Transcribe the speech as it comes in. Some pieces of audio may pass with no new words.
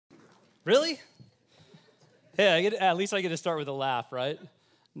Really? Hey, at least I get to start with a laugh, right?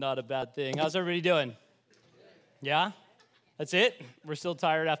 Not a bad thing. How's everybody doing? Yeah? That's it? We're still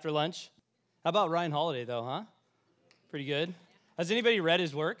tired after lunch? How about Ryan Holiday, though, huh? Pretty good. Has anybody read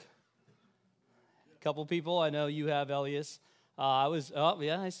his work? A couple people. I know you have, Elias. I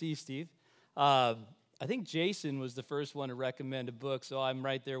see you, Steve. I think Jason was the first one to recommend a book, so I'm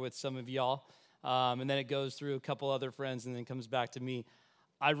right there with some of y'all. And then it goes through a couple other friends and then comes back to me.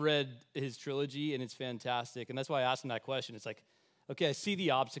 I read his trilogy, and it's fantastic. And that's why I asked him that question. It's like, okay, I see the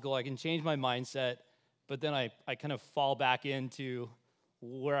obstacle. I can change my mindset, but then I kind of fall back into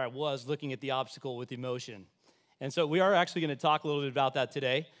where I was looking at the obstacle with emotion. And so we are actually going to talk a little bit about that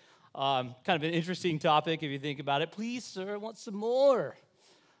today. Kind of an interesting topic if you think about it. Please, sir, I want some more.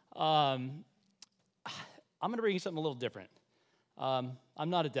 I'm going to bring you something a little different. I'm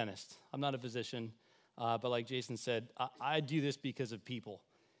not a dentist. I'm not a physician. But like Jason said, I do this because of people.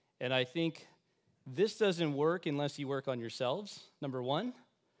 And I think this doesn't work unless you work on yourselves, number one.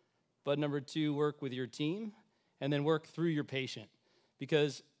 But number two, work with your team. And then work through your patient.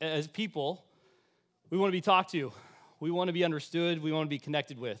 Because as people, we want to be talked to. We want to be understood. We want to be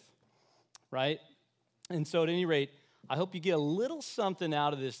connected with. Right? And so at any rate, I hope you get a little something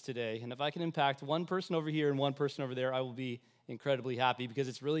out of this today. And if I can impact one person over here and one person over there, I will be incredibly happy because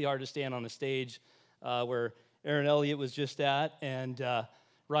it's really hard to stand on a stage where Aaron Elliott was just at and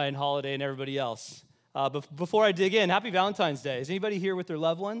Ryan Holiday and everybody else. But before I dig in, happy Valentine's Day. Is anybody here with their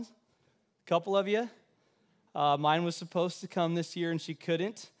loved ones? A couple of you? Mine was supposed to come this year and she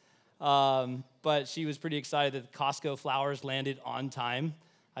couldn't. But she was pretty excited that the Costco flowers landed on time.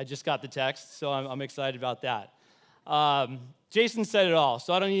 I just got the text, so I'm excited about that. Jason said it all,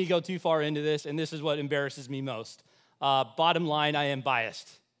 so I don't need to go too far into this, and this is what embarrasses me most. Bottom line, I am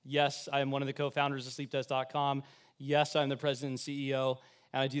biased. Yes, I am one of the co-founders of SleepTest.com. Yes, I'm the president and CEO,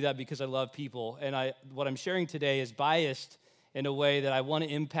 and I do that because I love people. And what I'm sharing today is biased in a way that I want to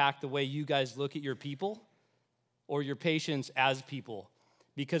impact the way you guys look at your people or your patients as people.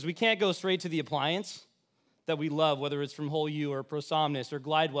 Because we can't go straight to the appliance that we love, whether it's from Whole U or Prosomnus or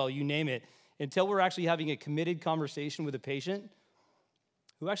Glidewell, you name it, until we're actually having a committed conversation with a patient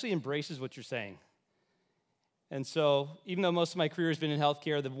who actually embraces what you're saying. And so, even though most of my career has been in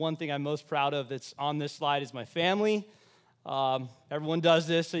healthcare, the one thing I'm most proud of that's on this slide is my family. Everyone does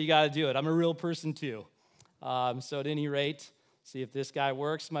this, so you got to do it. I'm a real person, too. So at any rate, see if this guy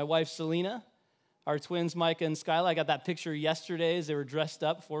works. My wife, Selena, our twins, Micah and Skyla. I got that picture yesterday as they were dressed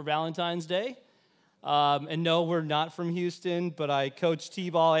up for Valentine's Day. And no, we're not from Houston, but I coach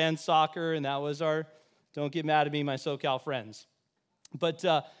t-ball and soccer, and that was don't get mad at me, my SoCal friends. But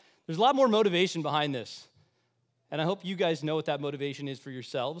there's a lot more motivation behind this. And I hope you guys know what that motivation is for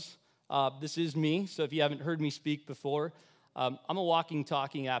yourselves. This is me, so if you haven't heard me speak before, I'm a walking,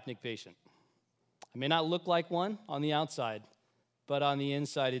 talking apneic patient. I may not look like one on the outside, but on the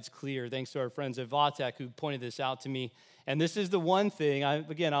inside it's clear, thanks to our friends at Vautech who pointed this out to me. And this is the one thing,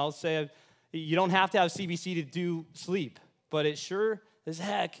 I'll say, you don't have to have CBC to do sleep, but it sure as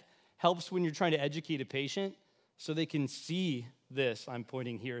heck helps when you're trying to educate a patient so they can see this. I'm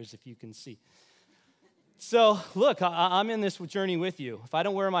pointing here as if you can see. So, look, I'm in this journey with you. If I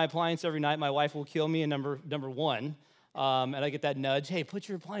don't wear my appliance every night, my wife will kill me, and number one. And I get that nudge, hey, put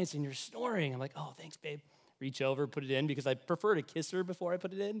your appliance in, you're snoring. I'm like, oh, thanks, babe. Reach over, put it in, because I prefer to kiss her before I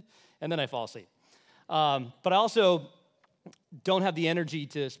put it in, and then I fall asleep. But I also don't have the energy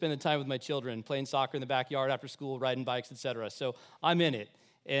to spend the time with my children, playing soccer in the backyard after school, riding bikes, etc. So I'm in it.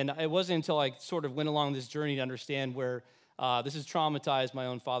 And it wasn't until I sort of went along this journey to understand where this has traumatized my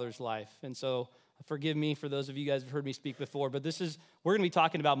own father's life. And so forgive me for those of you guys who've heard me speak before, but we're going to be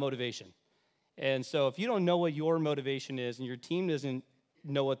talking about motivation. And so if you don't know what your motivation is and your team doesn't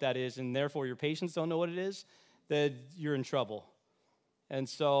know what that is and therefore your patients don't know what it is, then you're in trouble. And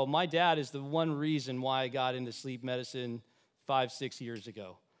so my dad is the one reason why I got into sleep medicine 5-6 years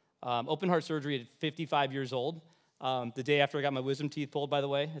ago. Open heart surgery at 55 years old. The day after I got my wisdom teeth pulled, by the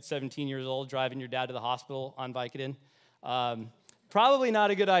way, at 17 years old, driving your dad to the hospital on Vicodin. Probably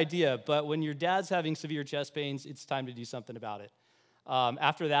not a good idea, but when your dad's having severe chest pains, it's time to do something about it.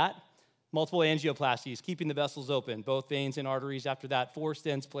 After that, multiple angioplasties, keeping the vessels open, both veins and arteries. After that, 4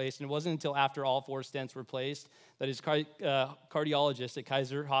 stents placed, and it wasn't until after all 4 stents were placed that his cardiologist at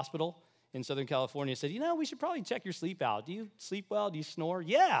Kaiser Hospital in Southern California said, we should probably check your sleep out. Do you sleep well? Do you snore?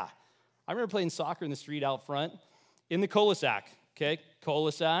 Yeah. I remember playing soccer in the street out front in the cul-de-sac, okay?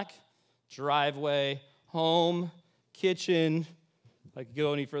 Cul-de-sac, driveway, home, kitchen. If I could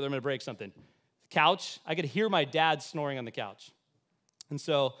go any further, I'm going to break something. Couch, I could hear my dad snoring on the couch. And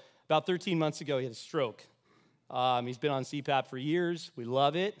so about 13 months ago, he had a stroke. He's been on CPAP for years. We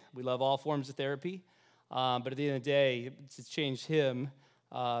love it. We love all forms of therapy. But at the end of the day, it's changed him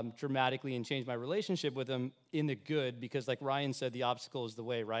dramatically and changed my relationship with him in the good because, like Ryan said, the obstacle is the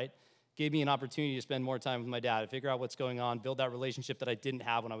way, right? Gave me an opportunity to spend more time with my dad, to figure out what's going on, build that relationship that I didn't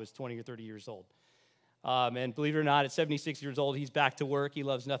have when I was 20 or 30 years old. And believe it or not, at 76 years old, he's back to work. He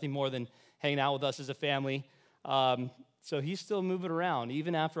loves nothing more than hanging out with us as a family. So he's still moving around,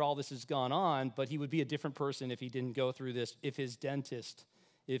 even after all this has gone on, but he would be a different person if he didn't go through this, if his dentist,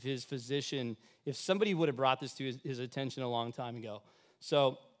 if his physician, if somebody would have brought this to his attention a long time ago.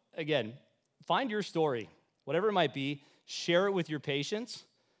 So again, find your story, whatever it might be, share it with your patients,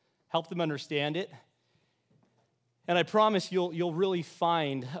 help them understand it, and I promise you'll really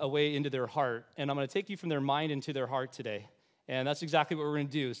find a way into their heart, and I'm going to take you from their mind into their heart today, and that's exactly what we're going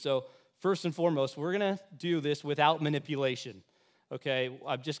to do. So first and foremost, we're going to do this without manipulation, okay?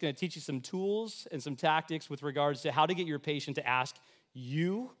 I'm just going to teach you some tools and some tactics with regards to how to get your patient to ask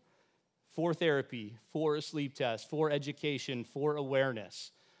you for therapy, for a sleep test, for education, for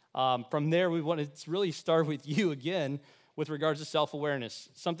awareness. From there, we want to really start with you again with regards to self-awareness,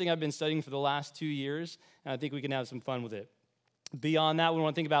 something I've been studying for the last 2 years, and I think we can have some fun with it. Beyond that, we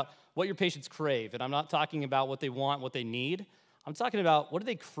want to think about what your patients crave, and I'm not talking about what they want, what they need. I'm talking about what do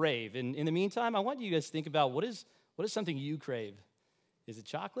they crave. And in the meantime, I want you guys to think about what is something you crave. Is it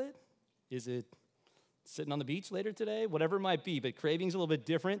chocolate? Is it sitting on the beach later today? Whatever it might be, but craving's a little bit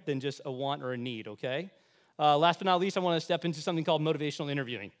different than just a want or a need, okay? Last but not least, I want to step into something called motivational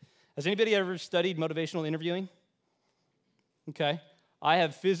interviewing. Has anybody ever studied motivational interviewing? Okay. I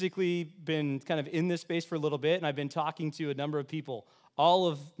have physically been kind of in this space for a little bit, and I've been talking to a number of people, all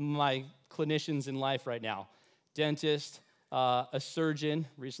of my clinicians in life right now, dentist, a surgeon,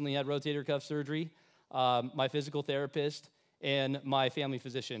 recently had rotator cuff surgery, my physical therapist, and my family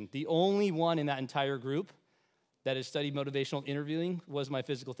physician. The only one in that entire group that has studied motivational interviewing was my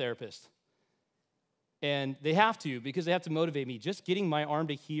physical therapist. And they have to, because they have to motivate me. Just getting my arm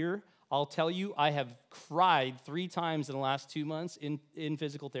to here, I'll tell you, I have cried 3 times in the last 2 months in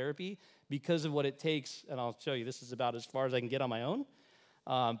physical therapy because of what it takes. And I'll show you, this is about as far as I can get on my own.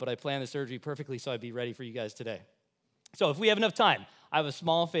 But I planned the surgery perfectly so I'd be ready for you guys today. So if we have enough time, I have a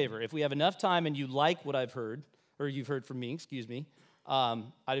small favor. If we have enough time and you like what I've heard, or you've heard from me, excuse me, I'd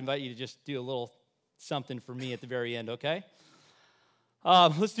invite you to just do a little something for me at the very end, okay?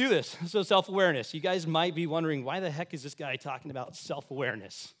 Let's do this. So self-awareness. You guys might be wondering, why the heck is this guy talking about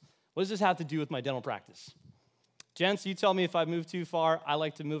self-awareness? What does this have to do with my dental practice? Gents, you tell me if I move too far. I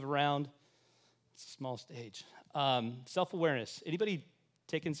like to move around. It's a small stage. Self-awareness. Anybody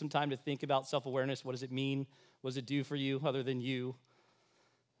taking some time to think about self-awareness? What does it mean? What does it do for you other than you?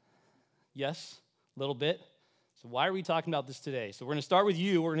 Yes, a little bit. So why are we talking about this today? So we're going to start with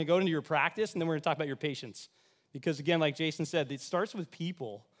you. We're going to go into your practice, and then we're going to talk about your patients. Because again, like Jason said, it starts with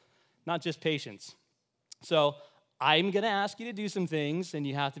people, not just patients. So I'm going to ask you to do some things, and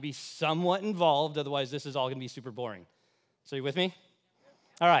you have to be somewhat involved. Otherwise, this is all going to be super boring. So you with me?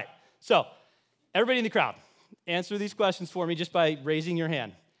 All right. So everybody in the crowd, answer these questions for me just by raising your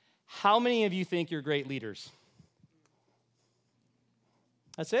hand. How many of you think you're great leaders?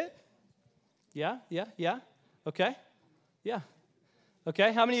 That's it? Yeah? Okay. Yeah.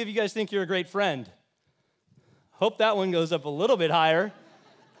 Okay. How many of you guys think you're a great friend? Hope that one goes up a little bit higher.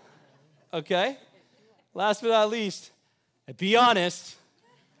 Okay. Last but not least, be honest,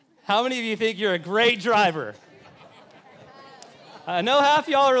 how many of you think you're a great driver? I know half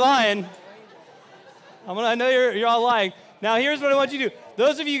y'all are lying. I know you're all lying. Now, here's what I want you to do.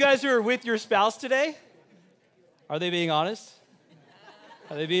 Those of you guys who are with your spouse today, are they being honest?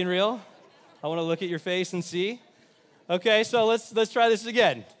 Are they being real? I want to look at your face and see. Okay, so let's try this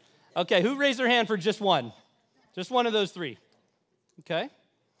again. Okay, who raised their hand for just one? Just one of those 3. Okay.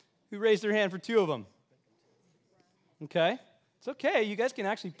 Who raised their hand for 2 of them? Okay. It's okay. You guys can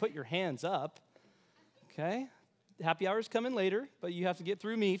actually put your hands up. Okay. Happy hour's coming later, but you have to get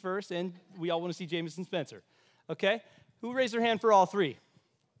through me first, and we all want to see Jameson Spencer. Okay. Who raised their hand for all 3?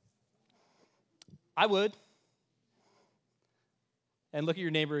 I would. And look at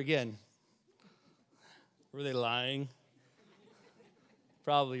your neighbor again. Were they lying?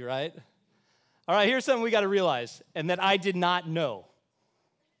 Probably, right? All right, here's something we got to realize, and that I did not know.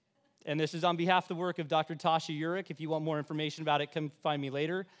 And this is on behalf of the work of Dr. Tasha Urich. If you want more information about it, come find me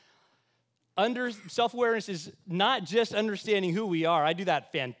later. Self-awareness is not just understanding who we are. I do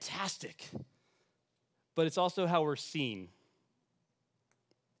that fantastic. But it's also how we're seen.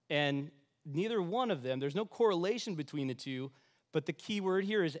 And neither one of them, there's no correlation between the two, but the key word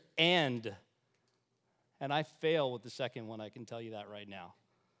here is and. And I fail with the second one, I can tell you that right now.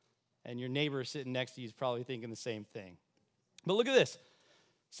 And your neighbor sitting next to you is probably thinking the same thing. But look at this.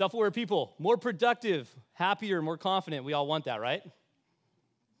 Self-aware people, more productive, happier, more confident. We all want that, right?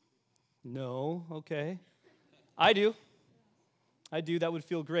 No, okay. I do. That would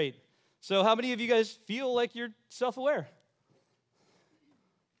feel great. So how many of you guys feel like you're self-aware?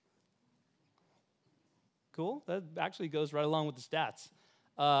 Cool. That actually goes right along with the stats.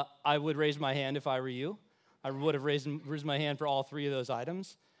 I would raise my hand if I were you. I would have raised my hand for all three of those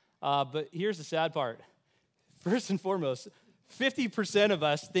items. But here's the sad part. First and foremost, 50% of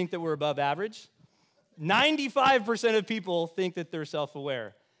us think that we're above average. 95% of people think that they're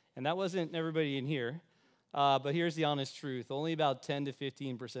self-aware. And that wasn't everybody in here. But here's the honest truth. Only about 10 to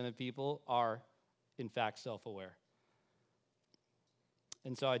 15% of people are, in fact, self-aware.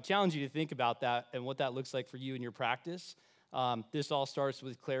 And so I challenge you to think about that and what that looks like for you in your practice. This all starts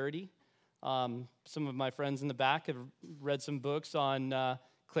with clarity. Some of my friends in the back have read some books on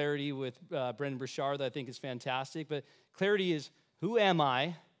clarity with Brendan Burchard that I think is fantastic. But clarity is, who am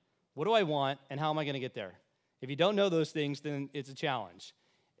I, what do I want, and how am I going to get there? If you don't know those things, then it's a challenge.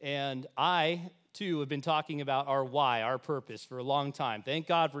 And I, too, have been talking about our why, our purpose, for a long time. Thank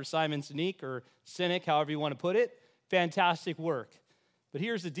God for Simon Sinek, or Sinek, however you want to put it. Fantastic work. But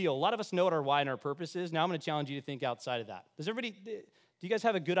here's the deal. A lot of us know what our why and our purpose is. Now I'm going to challenge you to think outside of that. Do you guys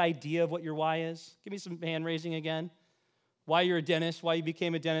have a good idea of what your why is? Give me some hand raising again. Why you're a dentist, why you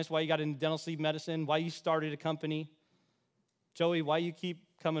became a dentist, why you got into dental sleep medicine, why you started a company. Joey, why you keep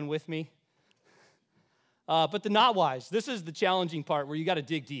coming with me? But the not whys, this is the challenging part where you got to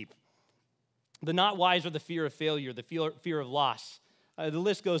dig deep. The not whys are the fear of failure, the fear of loss. The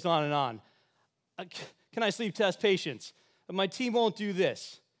list goes on and on. Can I sleep test patients? My team won't do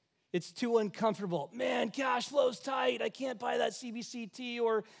this. It's too uncomfortable. Man, cash flow's tight. I can't buy that CBCT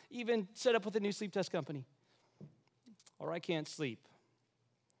or even set up with a new sleep test company. Or I can't sleep.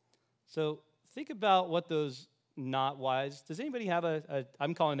 So think about what those not whys. Does anybody have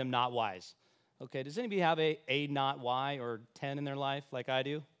I'm calling them not whys. Okay, does anybody have a not why or 10 in their life like I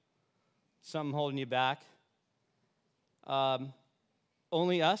do? Something holding you back?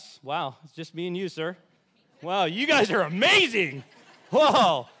 Only us? Wow, it's just me and you, sir. Wow, you guys are amazing.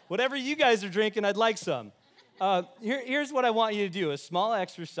 Whoa, whatever you guys are drinking, I'd like some. Here's what I want you to do, a small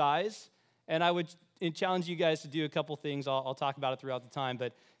exercise, and I would challenge you guys to do a couple things. I'll talk about it throughout the time,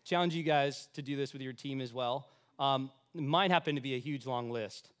 but challenge you guys to do this with your team as well. It might happen to be a huge, long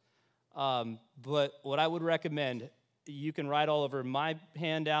list. But what I would recommend, you can write all over my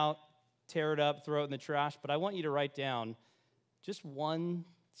handout, tear it up, throw it in the trash, but I want you to write down just one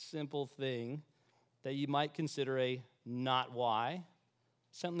simple thing that you might consider a not why,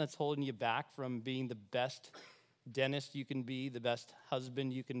 something that's holding you back from being the best dentist you can be, the best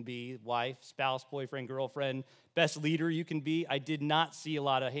husband you can be, wife, spouse, boyfriend, girlfriend, best leader you can be. I did not see a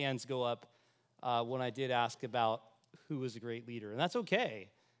lot of hands go up when I did ask about who was a great leader, and that's okay.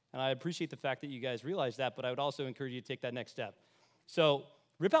 And I appreciate the fact that you guys realize that, but I would also encourage you to take that next step. So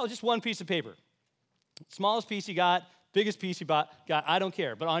rip out just one piece of paper. Smallest piece you got, biggest piece you got, I don't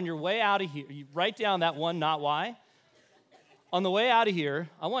care. But on your way out of here, you write down that one not why. On the way out of here,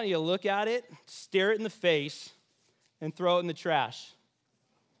 I want you to look at it, stare it in the face, and throw it in the trash.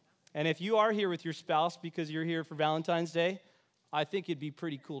 And if you are here with your spouse because you're here for Valentine's Day, I think it'd be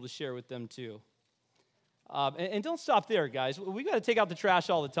pretty cool to share with them too. And don't stop there, guys. We got to take out the trash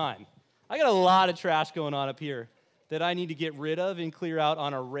all the time. I got a lot of trash going on up here that I need to get rid of and clear out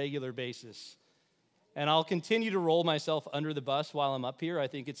on a regular basis. And I'll continue to roll myself under the bus while I'm up here. I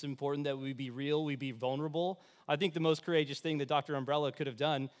think it's important that we be real, we be vulnerable. I think the most courageous thing that Dr. Umbrella could have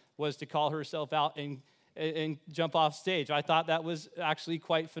done was to call herself out and jump off stage. I thought that was actually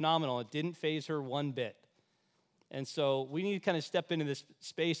quite phenomenal. It didn't faze her one bit. And so we need to kind of step into this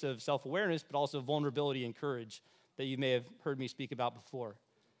space of self-awareness, but also vulnerability and courage that you may have heard me speak about before.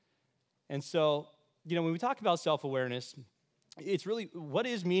 And so, when we talk about self-awareness, it's really, what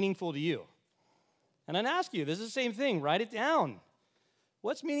is meaningful to you? And I'd ask you, this is the same thing, write it down.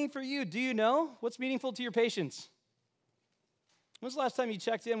 What's meaningful for you? Do you know? What's meaningful to your patients? When's the last time you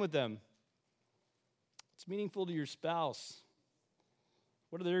checked in with them? What's meaningful to your spouse?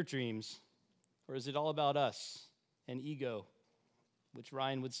 What are their dreams? Or is it all about us and ego, which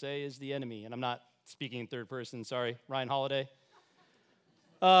Ryan would say is the enemy? And I'm not speaking in third person, sorry, Ryan Holiday.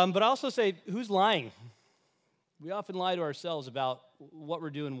 But I also say, who's lying? We often lie to ourselves about what we're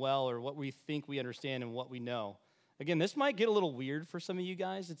doing well or what we think we understand and what we know. Again, this might get a little weird for some of you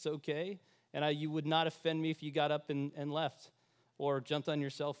guys. It's okay. And you would not offend me if you got up and left or jumped on your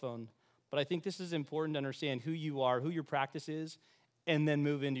cell phone. But I think this is important to understand who you are, who your practice is, and then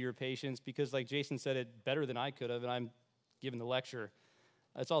move into your patients because like Jason said it better than I could have, and I'm giving the lecture.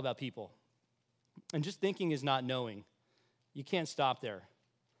 It's all about people. And just thinking is not knowing. You can't stop there.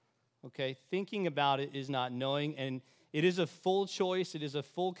 Okay? Thinking about it is not knowing, and it is a full choice. It is a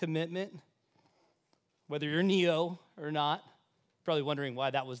full commitment, whether you're Neo or not. Probably wondering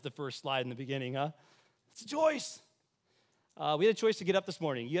why that was the first slide in the beginning, huh? It's a choice. We had a choice to get up this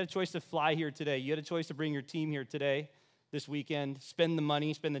morning. You had a choice to fly here today. You had a choice to bring your team here today, this weekend, spend the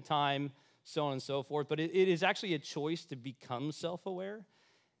money, spend the time, so on and so forth. But it is actually a choice to become self-aware,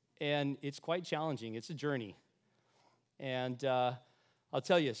 and it's quite challenging. It's a journey. And I'll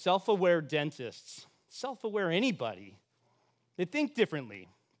tell you, self-aware dentists, self-aware anybody, they think differently.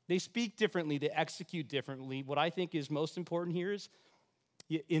 They speak differently. They execute differently. What I think is most important here is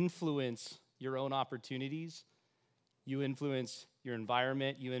you influence your own opportunities. You influence your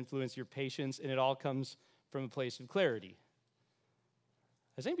environment. You influence your patients. And it all comes from a place of clarity.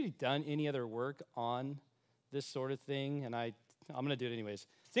 Has anybody done any other work on this sort of thing? And I'm going to do it anyways.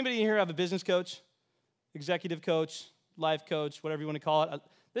 Does anybody here have a business coach, executive coach, life coach, whatever you want to call it?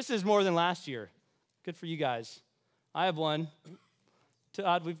 This is more than last year. Good for you guys. I have one.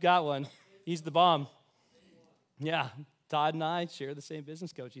 Todd, we've got one. He's the bomb. Yeah, Todd and I share the same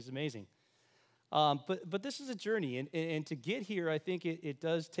business coach. He's amazing. But this is a journey, and to get here, I think it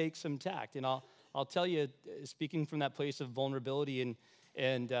does take some tact. And I'll tell you, speaking from that place of vulnerability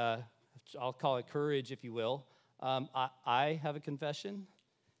and I'll call it courage, if you will, I have a confession.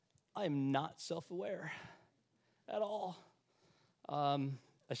 I am not self-aware at all.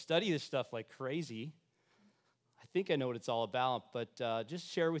 I study this stuff like crazy. I think I know what it's all about, but just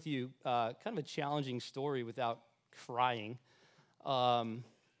share with you kind of a challenging story without crying.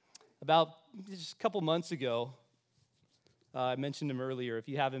 About just a couple months ago, I mentioned him earlier. If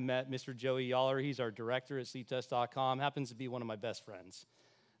you haven't met Mr. Joey Yaller, he's our director at sleeptest.com, happens to be one of my best friends.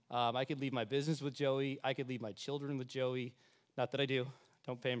 I could leave my business with Joey. I could leave my children with Joey. Not that I do.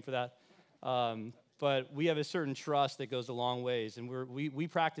 Don't pay him for that. But we have a certain trust that goes a long ways, and we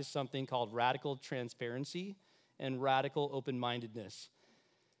practice something called radical transparency and radical open-mindedness.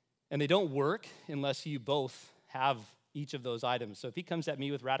 And they don't work unless you both have each of those items. So if he comes at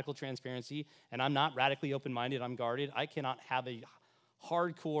me with radical transparency and I'm not radically open-minded, I'm guarded, I cannot have a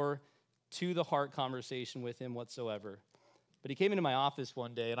hardcore, to-the-heart conversation with him whatsoever. But he came into my office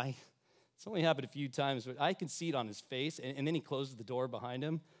one day, and it's only happened a few times, but I can see it on his face, and then he closes the door behind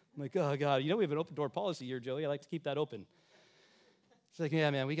him. I'm like, oh, God, we have an open-door policy here, Joey. I like to keep that open. He's like,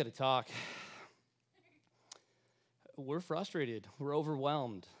 yeah, man, we got to talk. We're frustrated. We're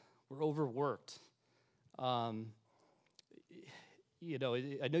overwhelmed. We're overworked. I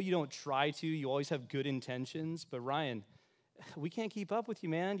know you don't try to. You always have good intentions. But, Ryan, we can't keep up with you,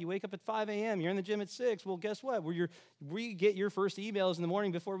 man. You wake up at 5 a.m. You're in the gym at 6. Well, guess what? We get your first emails in the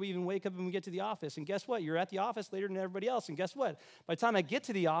morning before we even wake up and we get to the office. And guess what? You're at the office later than everybody else. And guess what? By the time I get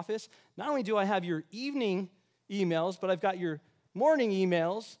to the office, not only do I have your evening emails, but I've got your morning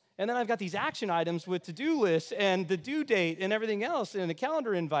emails. And then I've got these action items with to-do lists and the due date and everything else and a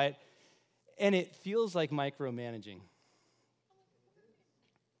calendar invite. And it feels like micromanaging.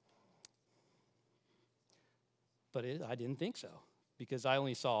 But I didn't think so, because I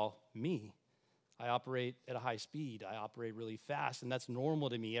only saw me. I operate at a high speed. I operate really fast, and that's normal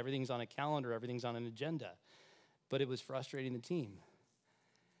to me. Everything's on a calendar. Everything's on an agenda. But it was frustrating the team.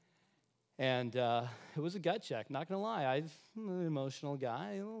 And it was a gut check, not going to lie. I'm an emotional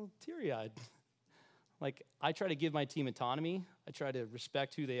guy, a little teary-eyed. Like, I try to give my team autonomy. I try to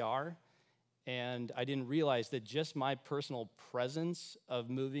respect who they are. And I didn't realize that just my personal presence of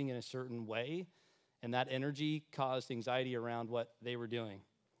moving in a certain way and that energy caused anxiety around what they were doing.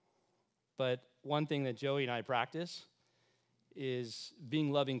 But one thing that Joey and I practice is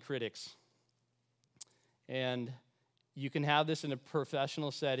being loving critics. And you can have this in a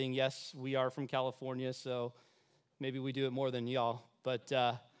professional setting. Yes, we are from California, so maybe we do it more than y'all. But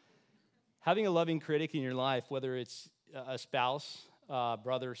having a loving critic in your life, whether it's a spouse,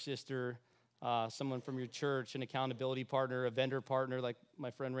 brother, sister, someone from your church, an accountability partner, a vendor partner, like my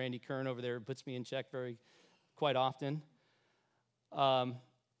friend Randy Kern over there, puts me in check quite often,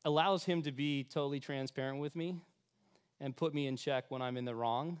 allows him to be totally transparent with me and put me in check when I'm in the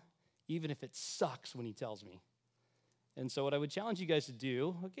wrong, even if it sucks when he tells me. And so what I would challenge you guys to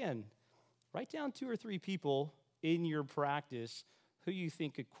do, again, write down 2 or 3 people in your practice who you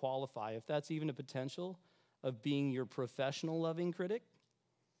think could qualify, if that's even a potential of being your professional loving critic.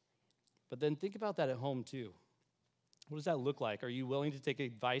 But then think about that at home too. What does that look like? Are you willing to take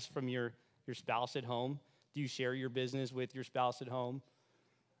advice from your spouse at home? Do you share your business with your spouse at home?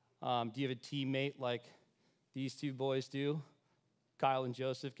 Do you have a teammate like these 2 boys do? Kyle and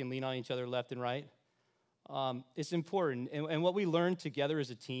Joseph can lean on each other left and right. It's important. And what we learned together as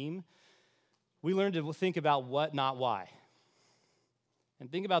a team, we learned to think about what, not why.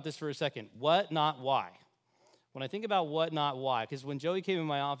 And think about this for a second. What, not why. When I think about what, not why, because when Joey came in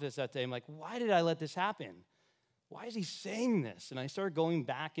my office that day, I'm like, why did I let this happen? Why is he saying this? And I started going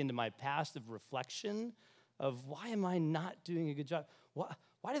back into my past of reflection of why am I not doing a good job?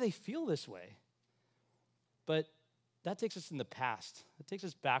 Why do they feel this way? But that takes us in the past. It takes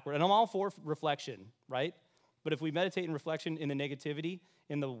us backward. And I'm all for reflection, right? But if we meditate in reflection in the negativity,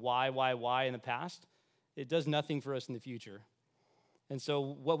 in the why in the past, it does nothing for us in the future. And so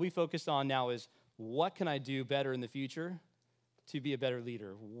what we focus on now is, what can I do better in the future to be a better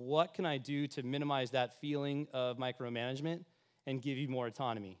leader? What can I do to minimize that feeling of micromanagement and give you more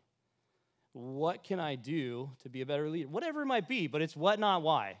autonomy? What can I do to be a better leader? Whatever it might be, but it's what, not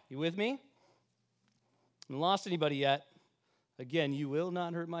why. You with me? Haven't lost anybody yet. Again, you will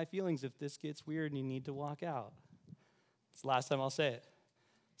not hurt my feelings if this gets weird and you need to walk out. It's the last time I'll say it.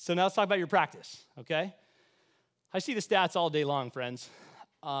 So now let's talk about your practice, okay? I see the stats all day long, friends.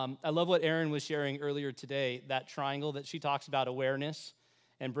 I love what Erin was sharing earlier today, that triangle that she talks about, awareness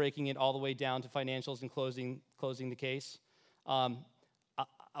and breaking it all the way down to financials and closing the case.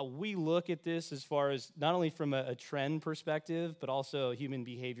 We look at this as far as not only from a trend perspective, but also a human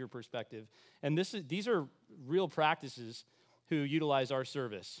behavior perspective. And these are real practices who utilize our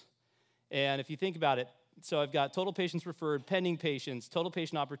service. And if you think about it, so I've got total patients referred, pending patients, total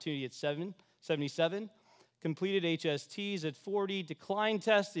patient opportunity at 77, completed HSTs at 40, decline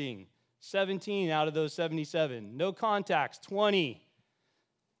testing, 17 out of those 77, no contacts, 20.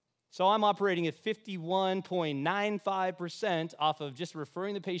 So I'm operating at 51.95% off of just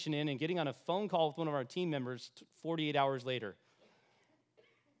referring the patient in and getting on a phone call with one of our team members 48 hours later.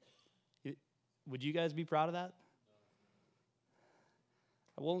 Would you guys be proud of that?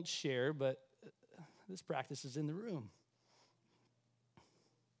 I won't share, but this practice is in the room.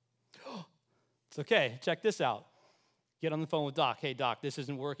 It's okay. Check this out. Get on the phone with Doc. Hey, Doc, this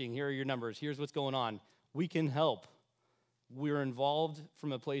isn't working. Here are your numbers. Here's what's going on. We can help. We're involved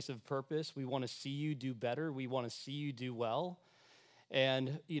from a place of purpose. We want to see you do better. We want to see you do well.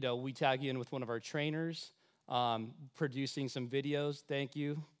 And, we tag you in with one of our trainers, producing some videos. Thank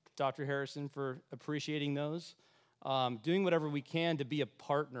you, Dr. Harrison, for appreciating those. Doing whatever we can to be a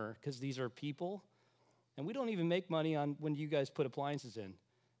partner, because these are people. And we don't even make money on when you guys put appliances in.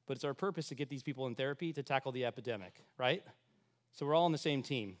 But it's our purpose to get these people in therapy to tackle the epidemic, right? So we're all on the same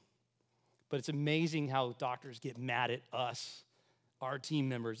team. But it's amazing how doctors get mad at us, our team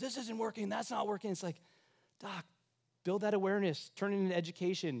members. This isn't working, that's not working. It's like, Doc, build that awareness, turn it into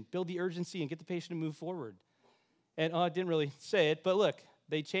education, build the urgency, and get the patient to move forward. And I didn't really say it, but look,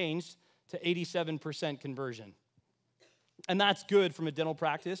 they changed to 87% conversion. And that's good from a dental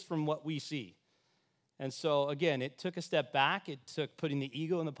practice from what we see. And so, again, it took a step back. It took putting the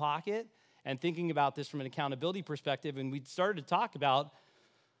ego in the pocket and thinking about this from an accountability perspective. And we started to talk about,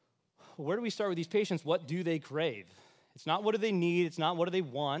 where do we start with these patients? What do they crave? It's not what do they need. It's not what do they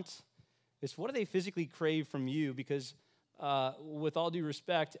want. It's what do they physically crave from you? Because with all due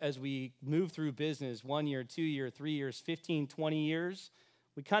respect, as we move through business, 1 year, 2 year, 3 years, 15, 20 years,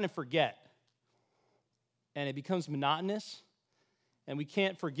 we kind of forget. And it becomes monotonous. And we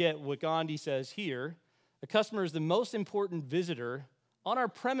can't forget what Gandhi says here. The customer is the most important visitor on our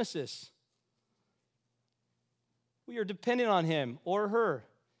premises. We are dependent on him or her.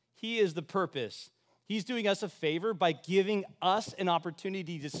 He is the purpose. He's doing us a favor by giving us an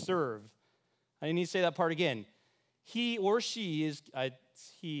opportunity to serve. I need to say that part again. He or she is,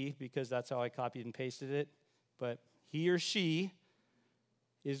 it's he because that's how I copied and pasted it, but he or she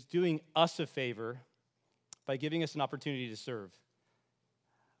is doing us a favor by giving us an opportunity to serve.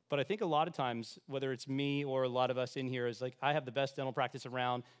 But I think a lot of times, whether it's me or a lot of us in here, is like, I have the best dental practice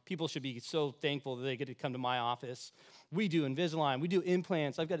around. People should be so thankful that they get to come to my office. We do Invisalign. We do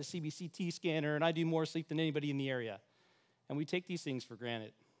implants. I've got a CBCT scanner, and I do more sleep than anybody in the area. And we take these things for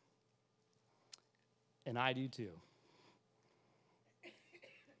granted. And I do too.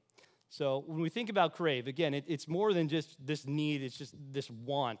 So when we think about crave, again, it's more than just this need. It's just this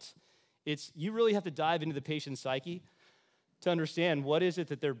want. You really have to dive into the patient's psyche to understand what is it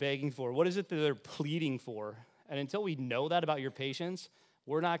that they're begging for, what is it that they're pleading for. And until we know that about your patients,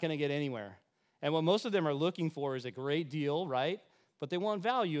 we're not going to get anywhere. And what most of them are looking for is a great deal, right? But they want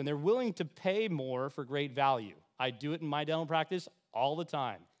value, and they're willing to pay more for great value. I do it in my dental practice all the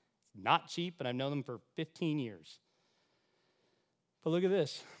time. It's not cheap, and I've known them for 15 years. But look at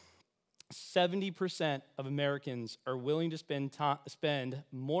this. 70% of Americans are willing to spend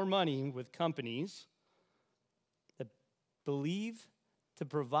more money with companies that believe to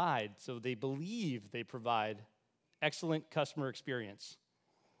provide, so they believe they provide excellent customer experience.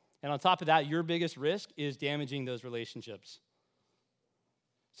 And on top of that, your biggest risk is damaging those relationships.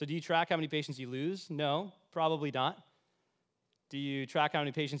 So do you track how many patients you lose? No, probably not. Do you track how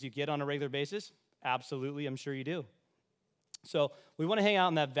many patients you get on a regular basis? Absolutely, I'm sure you do. So we want to hang out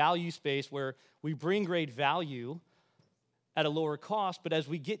in that value space where we bring great value at a lower cost, but as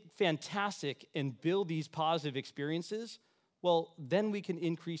we get fantastic and build these positive experiences, well, then we can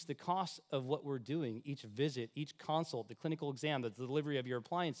increase the cost of what we're doing, each visit, each consult, the clinical exam, the delivery of your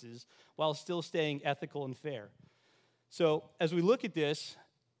appliances, while still staying ethical and fair. So as we look at this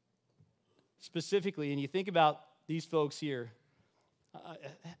specifically, and you think about these folks here,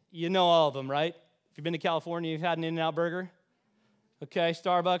 you know all of them, right? If you've been to California, you've had an In-N-Out burger. Okay,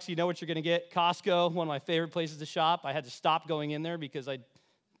 Starbucks, you know what you're going to get. Costco, one of my favorite places to shop. I had to stop going in there because I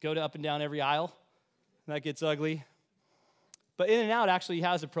go to up and down every aisle. That gets ugly. But In-N-Out actually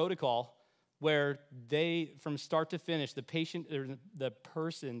has a protocol where they, from start to finish, the patient or the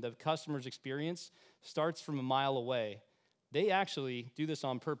person, the customer's experience starts from a mile away. They actually do this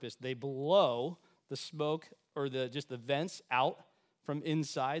on purpose. They blow the smoke or just the vents out from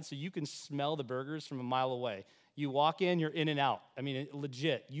inside so you can smell the burgers from a mile away. You walk in, you're in and out. I mean,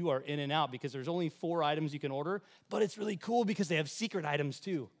 legit, you are in and out because there's only 4 items you can order, but it's really cool because they have secret items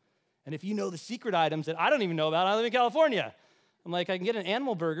too. And if you know the secret items that I don't even know about, I live in California. I'm like, I can get an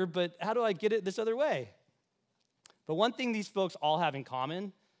animal burger, but how do I get it this other way? But one thing these folks all have in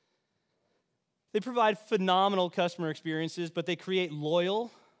common, they provide phenomenal customer experiences, but they create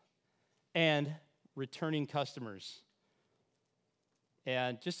loyal and returning customers.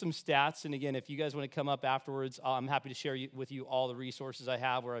 And just some stats, and again, if you guys want to come up afterwards, I'm happy to share with you all the resources I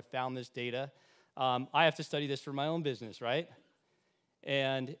have where I found this data. I have to study this for my own business, right?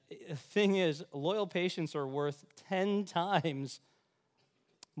 And the thing is, loyal patients are worth 10 times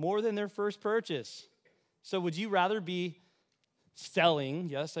more than their first purchase. So would you rather be selling,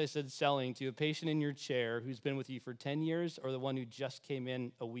 yes, I said selling, to a patient in your chair who's been with you for 10 years or the one who just came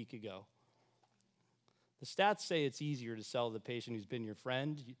in a week ago? The stats say it's easier to sell the patient who's been your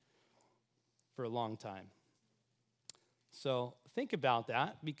friend for a long time. So think about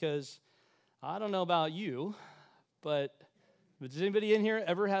that, because I don't know about you, but does anybody in here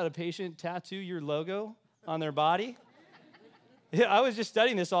ever had a patient tattoo your logo on their body? Yeah, I was just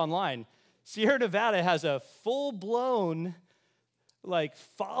studying this online. Sierra Nevada has a full-blown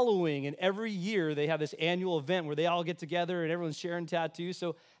following, and every year they have this annual event where they all get together and everyone's sharing tattoos.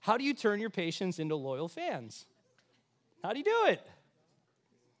 So how do you turn your patients into loyal fans? How do you do it?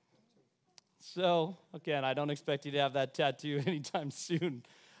 So again, I don't expect you to have that tattoo anytime soon,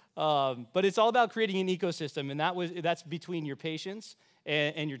 but it's all about creating an ecosystem, and that's between your patients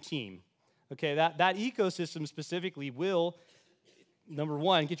and your team. Okay, that ecosystem specifically will, number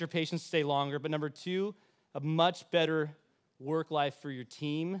one, get your patients to stay longer, but number two, a much better work life for your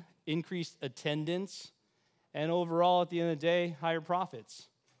team, increased attendance, and overall, at the end of the day, higher profits.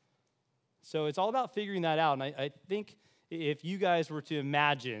 So it's all about figuring that out. And I think if you guys were to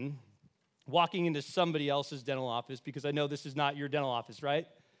imagine walking into somebody else's dental office, because I know this is not your dental office, right?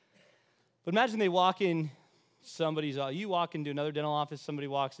 But imagine they walk in you walk into another dental office, somebody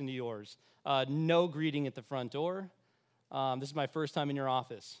walks into yours. No greeting at the front door. This is my first time in your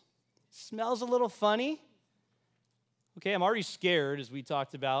office. Smells a little funny. Okay, I'm already scared, as we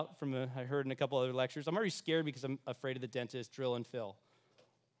talked about I heard in a couple other lectures. I'm already scared because I'm afraid of the dentist, drill and fill.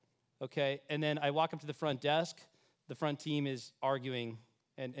 Okay, and then I walk up to the front desk. The front team is arguing,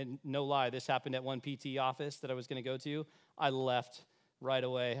 and no lie, this happened at one PT office that I was going to go to. I left right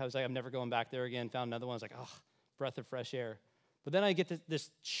away. I was like, I'm never going back there again. Found another one. I was like, oh, breath of fresh air. But then I get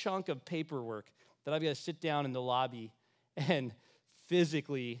this chunk of paperwork that I've got to sit down in the lobby and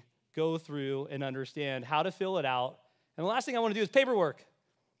physically go through and understand how to fill it out. And the last thing I want to do is paperwork.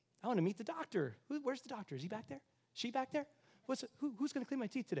 I want to meet the doctor. Where's the doctor? Is he back there? She back there? Who's going to clean my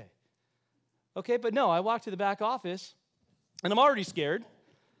teeth today? Okay, but no, I walk to the back office, and I'm already scared.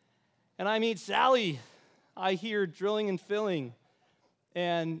 And I meet Sally. I hear drilling and filling.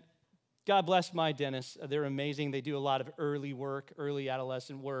 And God bless my dentists. They're amazing. They do a lot of early work, early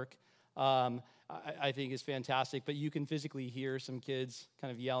adolescent work. I think is fantastic. But you can physically hear some kids kind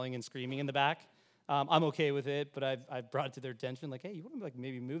of yelling and screaming in the back. I'm okay with it, but I've brought it to their attention, like, hey, you want to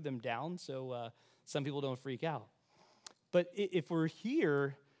maybe move them down so some people don't freak out. But if we're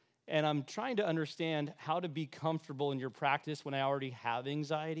here and I'm trying to understand how to be comfortable in your practice when I already have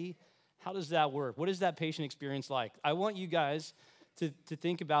anxiety, how does that work? What is that patient experience like? I want you guys to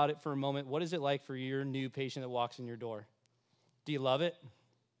think about it for a moment. What is it like for your new patient that walks in your door? Do you love it?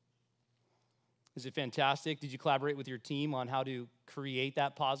 Is it fantastic? Did you collaborate with your team on how to create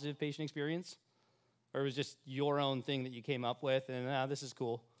that positive patient experience? Or it was just your own thing that you came up with and this is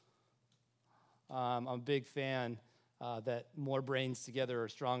cool? I'm a big fan that more brains together are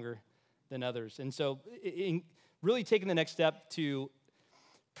stronger than others. And so really taking the next step to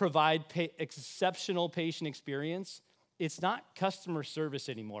provide exceptional patient experience, it's not customer service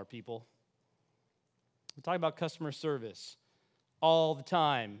anymore, people. We talk about customer service all the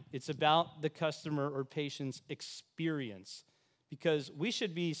time. It's about the customer or patient's experience, because we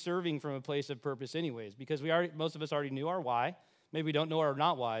should be serving from a place of purpose anyways, because most of us already knew our why. Maybe we don't know our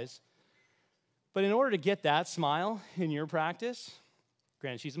not whys. But in order to get that smile in your practice,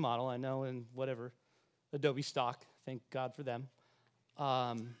 granted, she's a model, I know, and whatever, Adobe stock, thank God for them.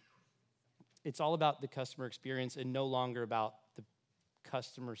 It's all about the customer experience and no longer about the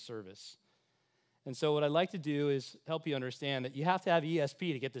customer service. And so what I'd like to do is help you understand that you have to have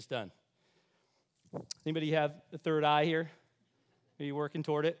ESP to get this done. Anybody have the third eye here? Are you working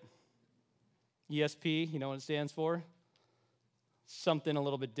toward it? ESP, you know what it stands for? Something a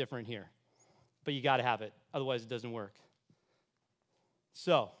little bit different here. But you got to have it, otherwise it doesn't work.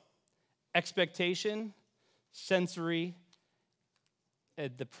 So, expectation, sensory,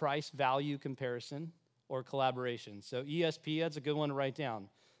 the price-value comparison, or collaboration. So ESP, that's a good one to write down.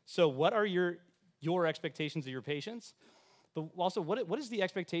 So what are your expectations of your patients? But also, what is the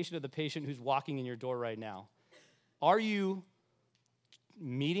expectation of the patient who's walking in your door right now? Are you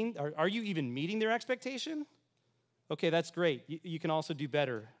even meeting their expectation? Okay, that's great. You can also do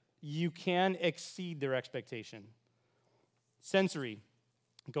better. You can exceed their expectation. Sensory,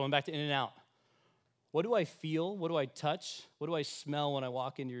 going back to in and out. What do I feel? What do I touch? What do I smell when I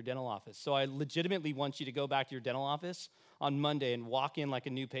walk into your dental office? So I legitimately want you to go back to your dental office on Monday and walk in like a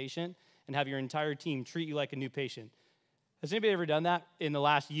new patient and have your entire team treat you like a new patient. Has anybody ever done that in the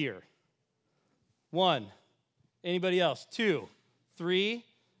last year? 1. Anybody else? 2. 3.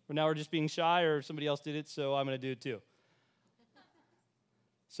 Well, now we're just being shy, or somebody else did it, so I'm going to do it too.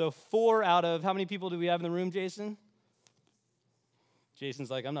 So 4 out of, how many people do we have in the room, Jason?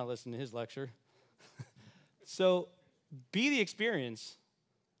 Jason's like, I'm not listening to his lecture. So be the experience.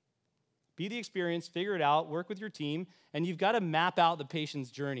 Be the experience, figure it out, work with your team, and you've got to map out the patient's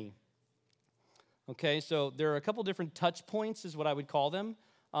journey. Okay, so there are a couple different touch points is what I would call them.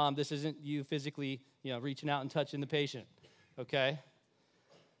 This isn't you physically, reaching out and touching the patient, okay?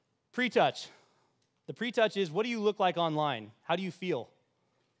 Pre-touch. The pre-touch is, what do you look like online? How do you feel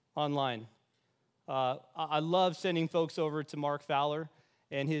online? I love sending folks over to Mark Fowler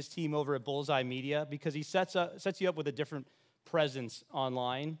and his team over at Bullseye Media, because he sets you up with a different presence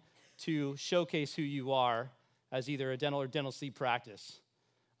online to showcase who you are as either a dental or dental sleep practice.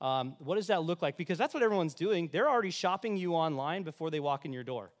 What does that look like? Because that's what everyone's doing. They're already shopping you online before they walk in your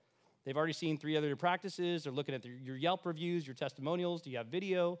door. They've already seen 3 other practices. They're looking at your Yelp reviews, your testimonials. Do you have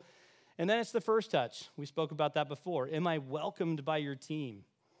video? And then it's the first touch. We spoke about that before. Am I welcomed by your team?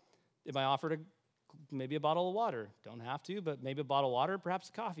 Am I offered maybe a bottle of water? Don't have to, but maybe a bottle of water, perhaps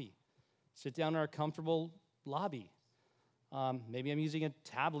a coffee. Sit down in our comfortable lobby. Maybe I'm using a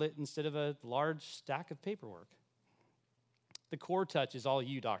tablet instead of a large stack of paperwork. The core touch is all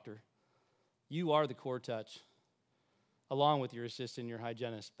you, doctor. You are the core touch, along with your assistant, your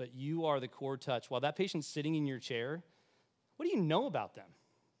hygienist, but you are the core touch. While that patient's sitting in your chair, what do you know about them?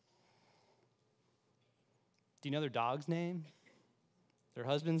 Do you know their dog's name? Their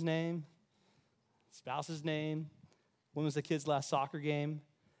husband's name? Spouse's name? When was the kid's last soccer game?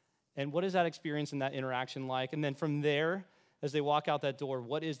 And what is that experience and that interaction like? And then from there, as they walk out that door,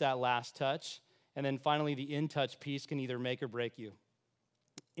 what is that last touch? And then finally, the in-touch piece can either make or break you.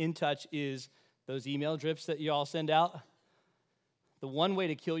 In-touch is those email drips that you all send out. The one way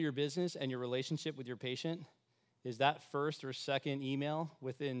to kill your business and your relationship with your patient is that first or second email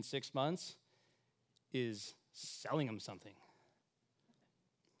within 6 months is selling them something.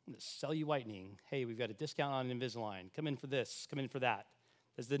 I'm going to sell you whitening. Hey, we've got a discount on Invisalign. Come in for this, come in for that.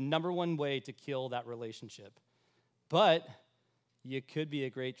 That's the number one way to kill that relationship. But you could be a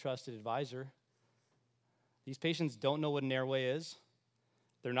great trusted advisor. These patients don't know what an airway is.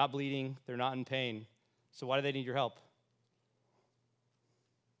 They're not bleeding. They're not in pain. So why do they need your help?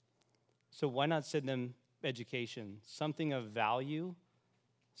 So why not send them education, something of value,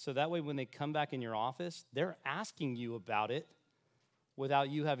 so that way when they come back in your office, they're asking you about it without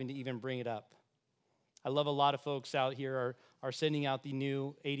you having to even bring it up. I love a lot of folks out here are sending out the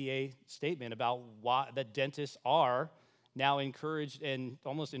new ADA statement about why that dentists are now encouraged and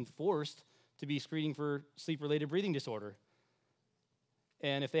almost enforced to be screening for sleep-related breathing disorder.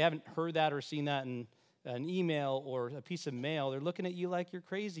 And if they haven't heard that or seen that in an email or a piece of mail, they're looking at you like you're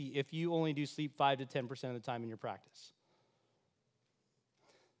crazy if you only do sleep 5 to 10% of the time in your practice.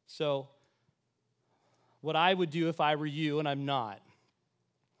 So what I would do if I were you, and I'm not,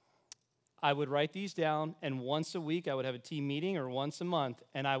 I would write these down, and once a week I would have a team meeting, or once a month,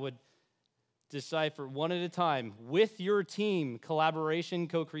 and I would decipher one at a time with your team, collaboration,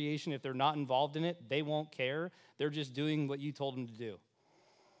 co-creation. If they're not involved in it, they won't care. They're just doing what you told them to do.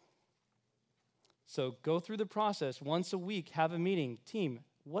 So go through the process once a week, have a meeting. Team,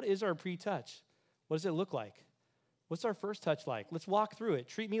 what is our pre-touch? What does it look like? What's our first touch like? Let's walk through it.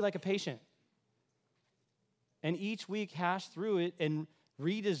 Treat me like a patient. And each week hash through it and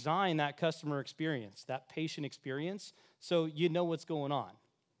redesign that customer experience, that patient experience, so you know what's going on.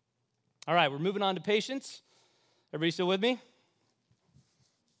 All right, we're moving on to patience. Everybody still with me?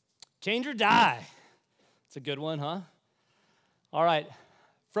 Change or die. It's a good one, huh? All right,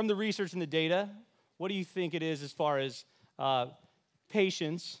 from the research and the data, what do you think it is as far as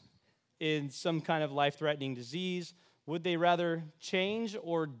patients in some kind of life-threatening disease? Would they rather change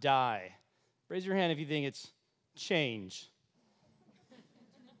or die? Raise your hand if you think it's change.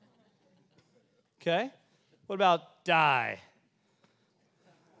 Okay. What about die?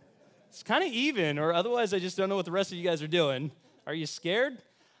 It's kind of even, or otherwise I just don't know what the rest of you guys are doing. Are you scared?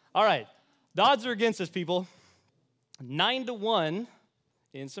 All right. The odds are against us, people. 9-1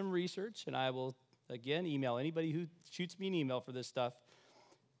 in some research, and I will, again, email anybody who shoots me an email for this stuff.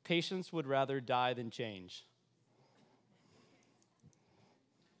 Patients would rather die than change.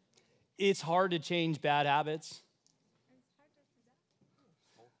 It's hard to change bad habits.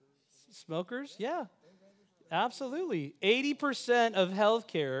 Smokers? Yeah, absolutely. 80% of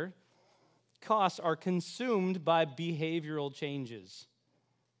healthcare costs are consumed by behavioral changes.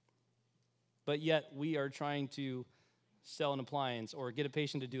 But yet we are trying to sell an appliance or get a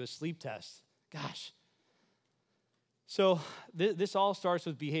patient to do a sleep test. Gosh. So this all starts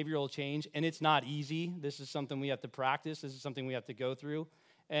with behavioral change, and it's not easy. This is something we have to practice. This is something we have to go through.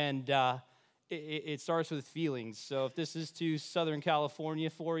 And it starts with feelings. So if this is to Southern California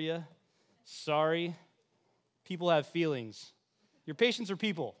for you, sorry. People have feelings. Your patients are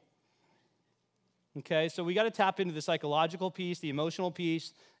people. Okay, so we got to tap into the psychological piece, the emotional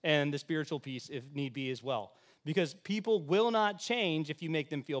piece, and the spiritual piece if need be as well. Because people will not change if you make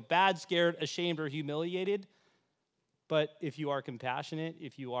them feel bad, scared, ashamed, or humiliated. But if you are compassionate,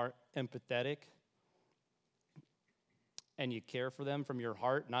 if you are empathetic, and you care for them from your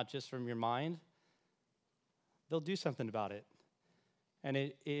heart, not just from your mind, they'll do something about it. And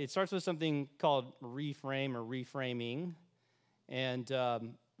it starts with something called reframe or reframing. And,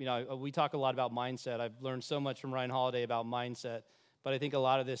 we talk a lot about mindset. I've learned so much from Ryan Holiday about mindset. But I think a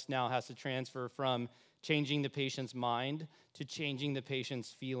lot of this now has to transfer from changing the patient's mind to changing the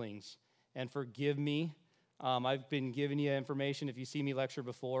patient's feelings. And forgive me, I've been giving you information, if you see me lecture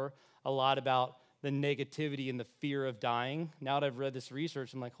before, a lot about the negativity and the fear of dying. Now that I've read this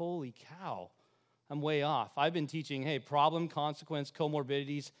research, I'm like, holy cow, I'm way off. I've been teaching, hey, problem, consequence,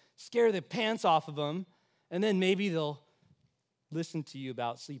 comorbidities, scare the pants off of them, and then maybe they'll listen to you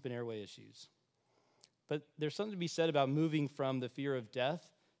about sleep and airway issues. But there's something to be said about moving from the fear of death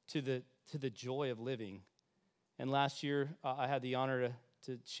to the joy of living. And last year, I had the honor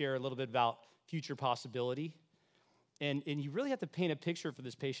to share a little bit about future possibility. And you really have to paint a picture for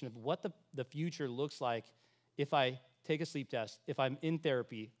this patient of what the future looks like if I take a sleep test, if I'm in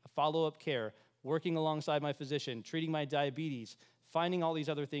therapy, follow-up care, working alongside my physician, treating my diabetes, finding all these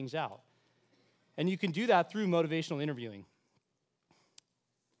other things out. And you can do that through motivational interviewing.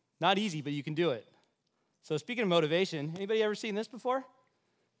 Not easy, but you can do it. So speaking of motivation, anybody ever seen this before?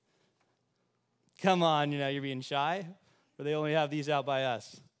 Come on, you're being shy, or they only have these out by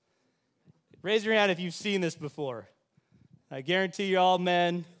us. Raise your hand if you've seen this before. I guarantee you're all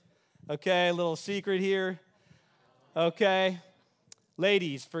men. Okay, a little secret here. Okay.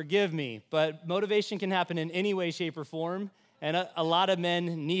 Ladies, forgive me, but motivation can happen in any way, shape, or form, and a lot of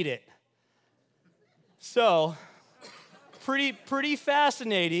men need it. So, pretty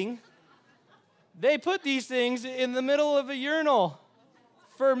fascinating. They put these things in the middle of a urinal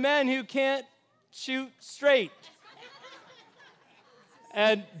for men who can't shoot straight.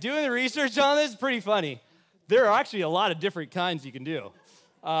 And doing the research on this is pretty funny. There are actually a lot of different kinds you can do.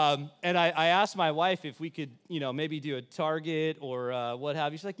 And I asked my wife if we could, maybe do a Target or what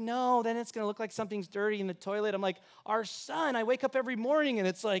have you. She's like, no, then it's going to look like something's dirty in the toilet. I'm like, our son, I wake up every morning and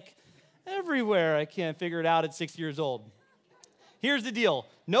it's like everywhere. I can't figure it out at 6 years old. Here's the deal.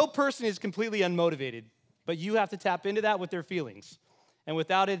 No person is completely unmotivated, but you have to tap into that with their feelings. And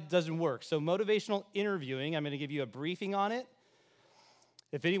without it, it doesn't work. So motivational interviewing, I'm going to give you a briefing on it.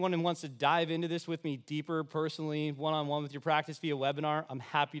 If anyone wants to dive into this with me deeper, personally, one-on-one with your practice via webinar, I'm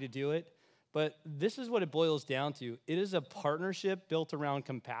happy to do it. But this is what it boils down to. It is a partnership built around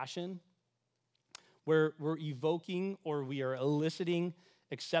compassion, where we're evoking or we are eliciting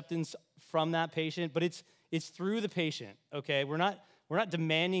acceptance from that patient, but it's through the patient, okay? We're not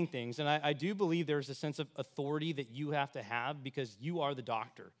demanding things, and I do believe there's a sense of authority that you have to have because you are the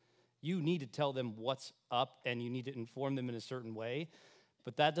doctor. You need to tell them what's up, and you need to inform them in a certain way,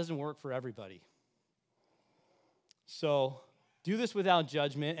 but that doesn't work for everybody. So do this without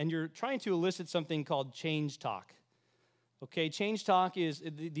judgment, and you're trying to elicit something called change talk. Okay, change talk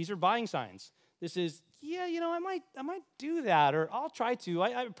these are buying signs. This is, yeah, I might do that, or I'll try to.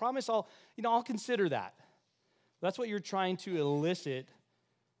 I promise I'll consider that. That's what you're trying to elicit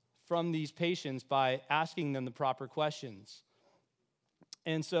from these patients by asking them the proper questions.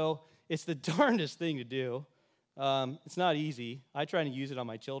 And so it's the darndest thing to do. It's not easy. I try to use it on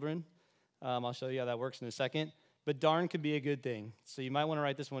my children. I'll show you how that works in a second. But darn could be a good thing. So you might want to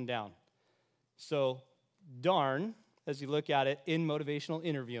write this one down. So darn, as you look at it in motivational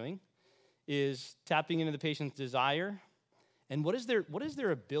interviewing, is tapping into the patient's desire. And what is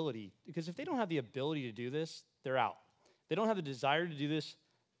their ability? Because if they don't have the ability to do this, they're out. If they don't have the desire to do this,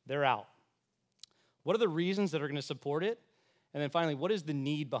 they're out. What are the reasons that are going to support it? And then finally, what is the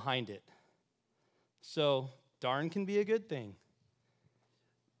need behind it? So darn can be a good thing.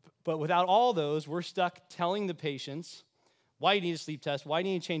 But without all those, we're stuck telling the patients why you need a sleep test, why you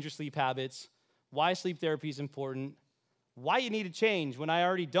need to change your sleep habits, why sleep therapy is important, why you need to change. When I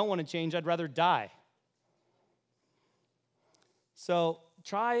already don't want to change, I'd rather die. So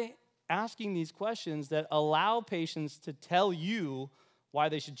try asking these questions that allow patients to tell you why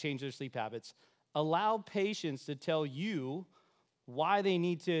they should change their sleep habits. Allow patients to tell you why they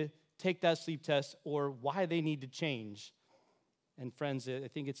need to take that sleep test or why they need to change. And friends, I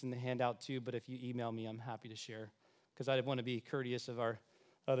think it's in the handout too, but if you email me, I'm happy to share because I want to be courteous of our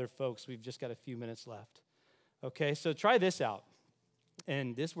other folks. We've just got a few minutes left. Okay, so try this out.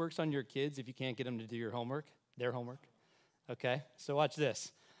 And this works on your kids if you can't get them to do their homework. Okay, so watch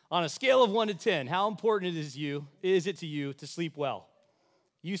this. On a scale of 1 to 10, how important is it to you to sleep well?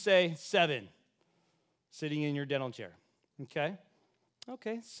 You say 7, sitting in your dental chair.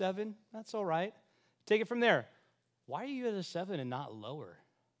 Okay, 7, that's all right. Take it from there. Why are you at a 7 and not lower?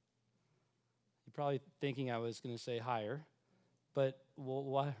 You're probably thinking I was going to say higher, but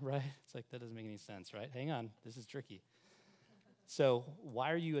why, right? It's like, that doesn't make any sense, right? Hang on, this is tricky. So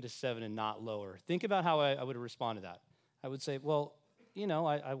why are you at a 7 and not lower? Think about how I would respond to that. I would say, well,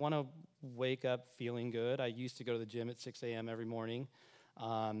 I want to wake up feeling good. I used to go to the gym at 6 a.m. every morning.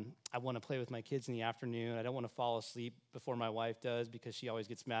 I want to play with my kids in the afternoon. I don't want to fall asleep before my wife does because she always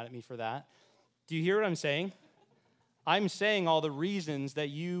gets mad at me for that. Do you hear what I'm saying? I'm saying all the reasons that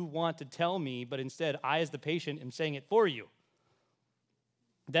you want to tell me, but instead I, as the patient, am saying it for you.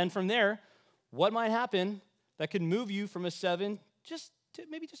 Then from there, what might happen that could move you from a 7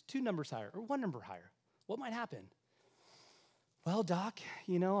 maybe just 2 numbers higher or 1 number higher? What might happen? Well, doc,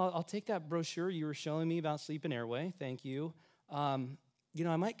 I'll take that brochure you were showing me about sleep and airway. Thank you. I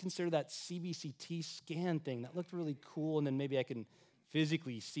might consider that CBCT scan thing. That looked really cool, and then maybe I can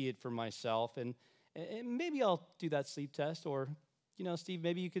physically see it for myself, and maybe I'll do that sleep test, or, Steve,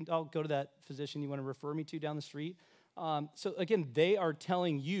 I'll go to that physician you want to refer me to down the street. So again, they are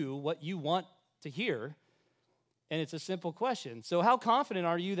telling you what you want to hear, and it's a simple question. So how confident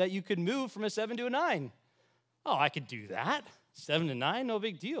are you that you could move from a 7 to a 9? Oh, I could do that. 7 to 9, no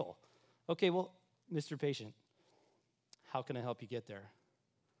big deal. Okay, well, Mr. Patient, how can I help you get there?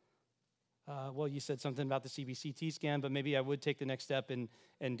 Well, you said something about the CBCT scan, but maybe I would take the next step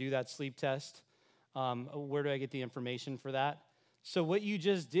and do that sleep test. Where do I get the information for that? So what you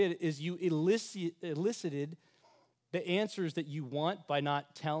just did is you elicited the answers that you want by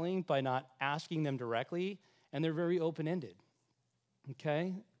not asking them directly, and they're very open-ended,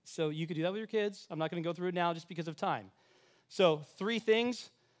 okay? So you could do that with your kids. I'm not going to go through it now just because of time. So 3 things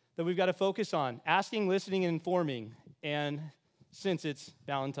that we've got to focus on: asking, listening, and informing. And since it's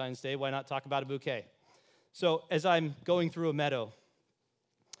Valentine's Day, why not talk about a bouquet? So as I'm going through a meadow,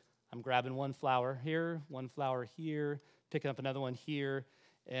 I'm grabbing one flower here, one flower here, picking up another one here,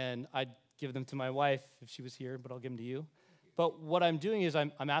 and I'd give them to my wife if she was here, but I'll give them to you. But what I'm doing is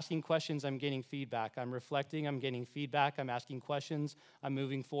I'm asking questions, I'm getting feedback. I'm reflecting, I'm getting feedback, I'm asking questions, I'm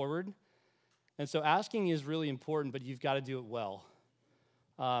moving forward. And so asking is really important, but you've got to do it well.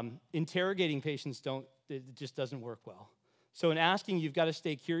 Interrogating patients it just doesn't work well. So in asking, you've got to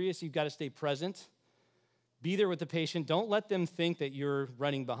stay curious, you've got to stay present. Be there with the patient. Don't let them think that you're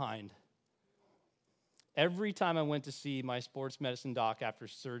running behind. Every time I went to see my sports medicine doc after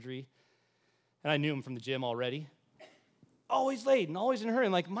surgery, and I knew him from the gym already, always late and always in a hurry.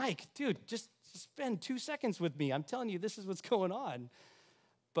 I'm like, Mike, dude, just spend 2 seconds with me. I'm telling you, this is what's going on.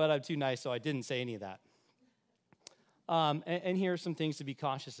 But I'm too nice, so I didn't say any of that. And here are some things to be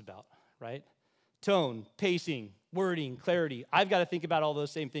cautious about, right? Tone, pacing, wording, clarity. I've got to think about all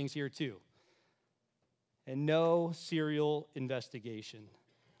those same things here too. And no serial investigation.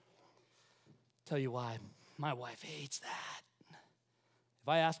 Tell you why. My wife hates that. If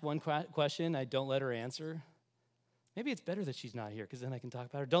I ask one question, I don't let her answer. Maybe it's better that she's not here, because then I can talk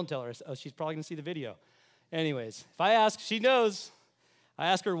about her. Don't tell her. Oh, she's probably going to see the video. Anyways, if I ask, she knows. I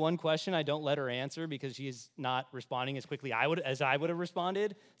ask her one question, I don't let her answer because she's not responding as quickly as I would have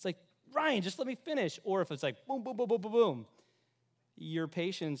responded. It's like, Ryan, just let me finish. Or if it's like, boom, boom, boom, boom, boom, boom. Your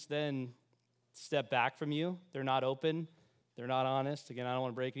patients then step back from you. They're not open. They're not honest. Again, I don't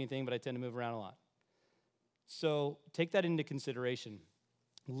want to break anything, but I tend to move around a lot. So take that into consideration.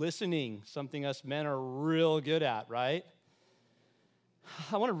 Listening, something us men are real good at, right?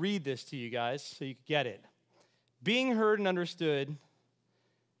 I want to read this to you guys so you can get it. Being heard and understood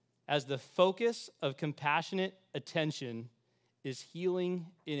as the focus of compassionate attention is healing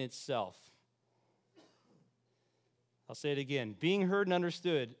in itself. I'll say it again. Being heard and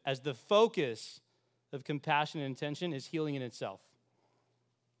understood as the focus of compassion and attention is healing in itself.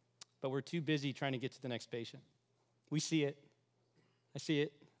 But we're too busy trying to get to the next patient. We see it. I see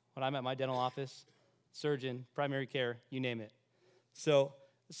it when I'm at my dental office, surgeon, primary care, you name it. So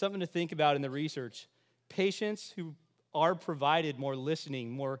something to think about in the research. Patients who are provided more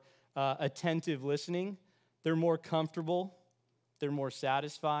listening, more attentive listening, they're more comfortable, they're more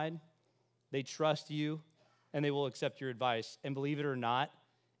satisfied, they trust you, and they will accept your advice. And believe it or not,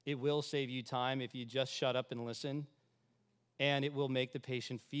 it will save you time if you just shut up and listen, and it will make the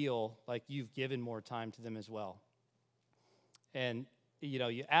patient feel like you've given more time to them as well. And,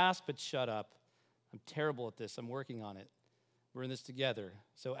 you ask, but shut up. I'm terrible at this. I'm working on it. We're in this together.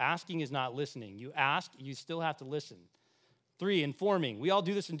 So asking is not listening. You ask, you still have to listen. 3, informing. We all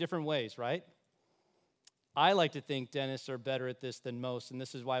do this in different ways, right? I like to think dentists are better at this than most, and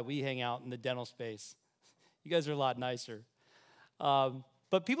this is why we hang out in the dental space. You guys are a lot nicer.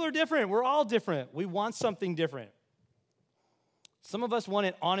 But people are different. We're all different. We want something different. Some of us want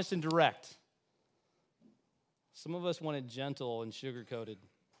it honest and direct. Some of us want it gentle and sugar-coated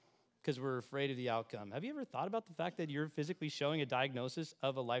because we're afraid of the outcome. Have you ever thought about the fact that you're physically showing a diagnosis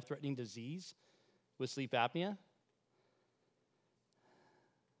of a life-threatening disease with sleep apnea?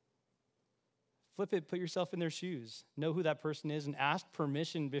 Flip it, put yourself in their shoes. Know who that person is and ask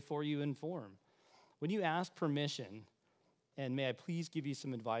permission before you inform. When you ask permission, and may I please give you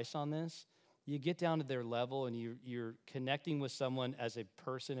some advice on this, you get down to their level and you're connecting with someone as a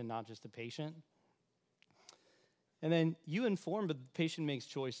person and not just a patient. And then you inform, but the patient makes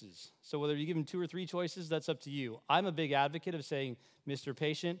choices. So whether you give them 2 or 3 choices, that's up to you. I'm a big advocate of saying, Mr.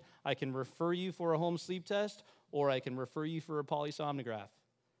 Patient, I can refer you for a home sleep test, or I can refer you for a polysomnograph.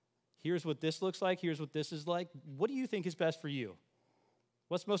 Here's what this looks like. Here's what this is like. What do you think is best for you?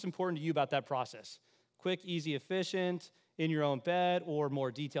 What's most important to you about that process? Quick, easy, efficient, in your own bed, or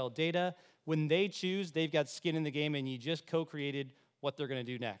more detailed data? When they choose, they've got skin in the game, and you just co-created what they're going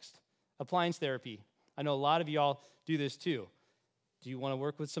to do next. Appliance therapy. I know a lot of y'all do this too. Do you want to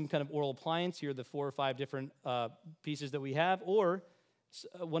work with some kind of oral appliance? Here are the 4 or 5 different pieces that we have. Or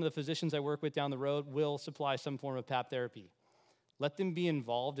one of the physicians I work with down the road will supply some form of PAP therapy. Let them be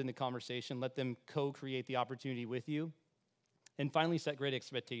involved in the conversation. Let them co-create the opportunity with you. And finally, set great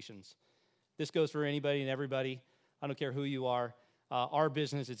expectations. This goes for anybody and everybody. I don't care who you are. Our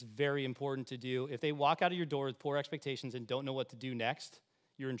business, it's very important to do. If they walk out of your door with poor expectations and don't know what to do next,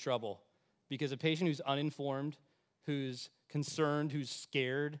 you're in trouble. Because a patient who's uninformed, who's concerned, who's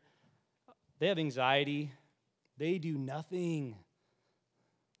scared, they have anxiety, they do nothing.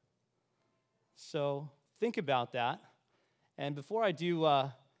 So think about that. And before I do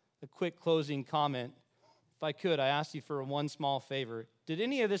a quick closing comment, if I could, I ask you for one small favor. Did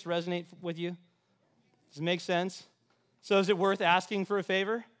any of this resonate with you? Does it make sense? So is it worth asking for a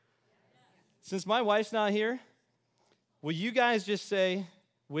favor? Since my wife's not here, will you guys just say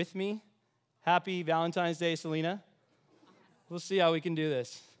with me, Happy Valentine's Day, Selena? We'll see how we can do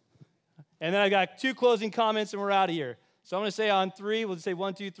this. And then I got 2 closing comments and we're out of here. So I'm going to say on 3, we'll say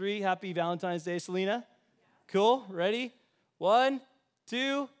 1, 2, 3, Happy Valentine's Day, Selena. Cool, ready? 1,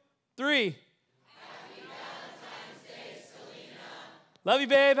 2, 3. Happy Valentine's Day, Selena. Love you,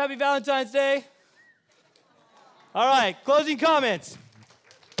 babe. Happy Valentine's Day. All right, closing comments.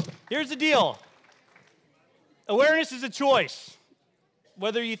 Here's the deal. Awareness is a choice.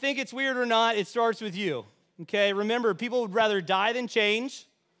 whether you think it's weird or not, it starts with you. Okay, remember, people would rather die than change.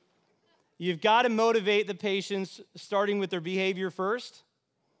 You've got to motivate the patients, starting with their behavior first.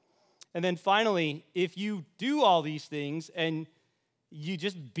 And then finally, if you do all these things and you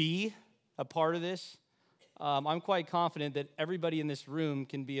just be a part of this, I'm quite confident that everybody in this room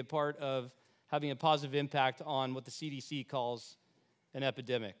can be a part of having a positive impact on what the CDC calls an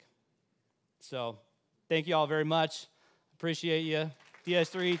epidemic. So thank you all very much. Appreciate you.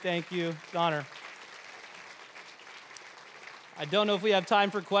 DS3, thank you. It's an honor. I don't know if we have time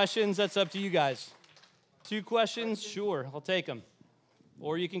for questions. That's up to you guys. 2 questions? Sure, I'll take them.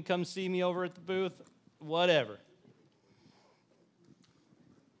 Or you can come see me over at the booth, whatever.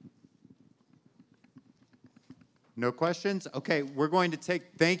 No questions? Okay, we're going to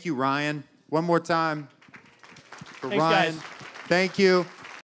thank you, Ryan. One more time for Thanks, Ryan. guys. Thank you.